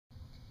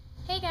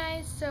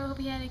guys, so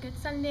hope you had a good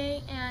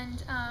Sunday,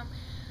 and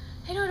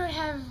I know I don't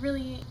have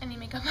really any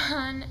makeup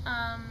on,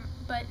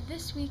 but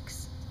this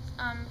week's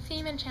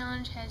theme and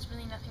challenge has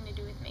really nothing to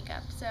do with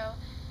makeup, so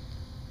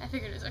I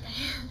figured it was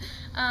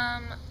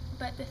okay.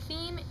 But the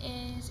theme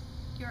is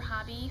your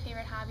hobby,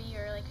 favorite hobby,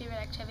 or like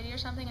favorite activity or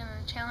something, and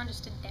the challenge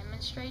is to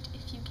demonstrate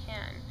if you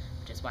can,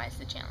 which is why it's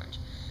the challenge.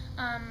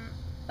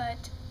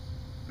 But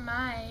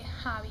my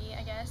hobby,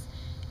 I guess,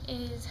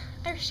 is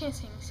Irish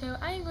dancing, so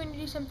I am going to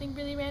do something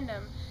really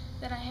random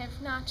that I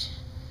have not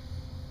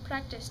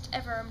practiced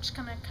ever. I'm just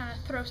gonna kind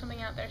of throw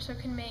something out there so it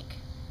can make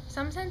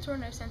some sense or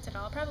no sense at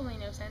all. Probably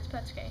no sense, but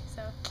that's okay.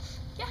 So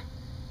yeah,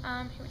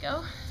 here we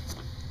go.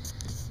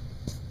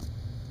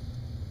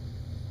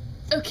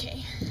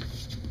 Okay.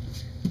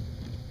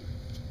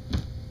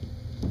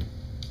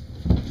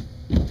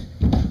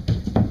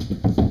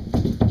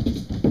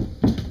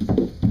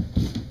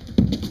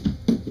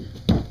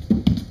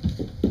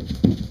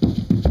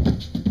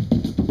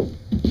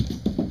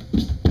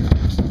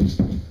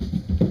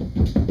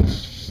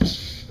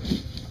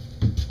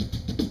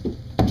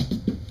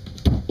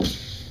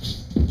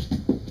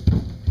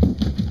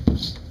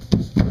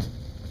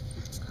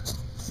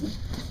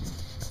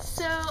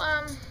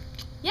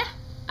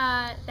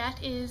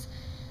 That is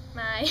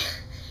my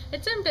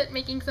attempt at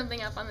making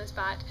something up on the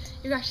spot.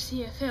 You got to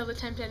see a failed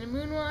attempt at a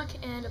moonwalk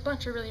and a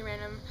bunch of really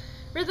random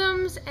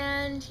rhythms,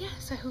 and yeah,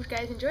 so I hope you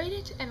guys enjoyed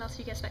it, and I'll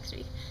see you guys next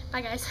week.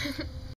 Bye guys.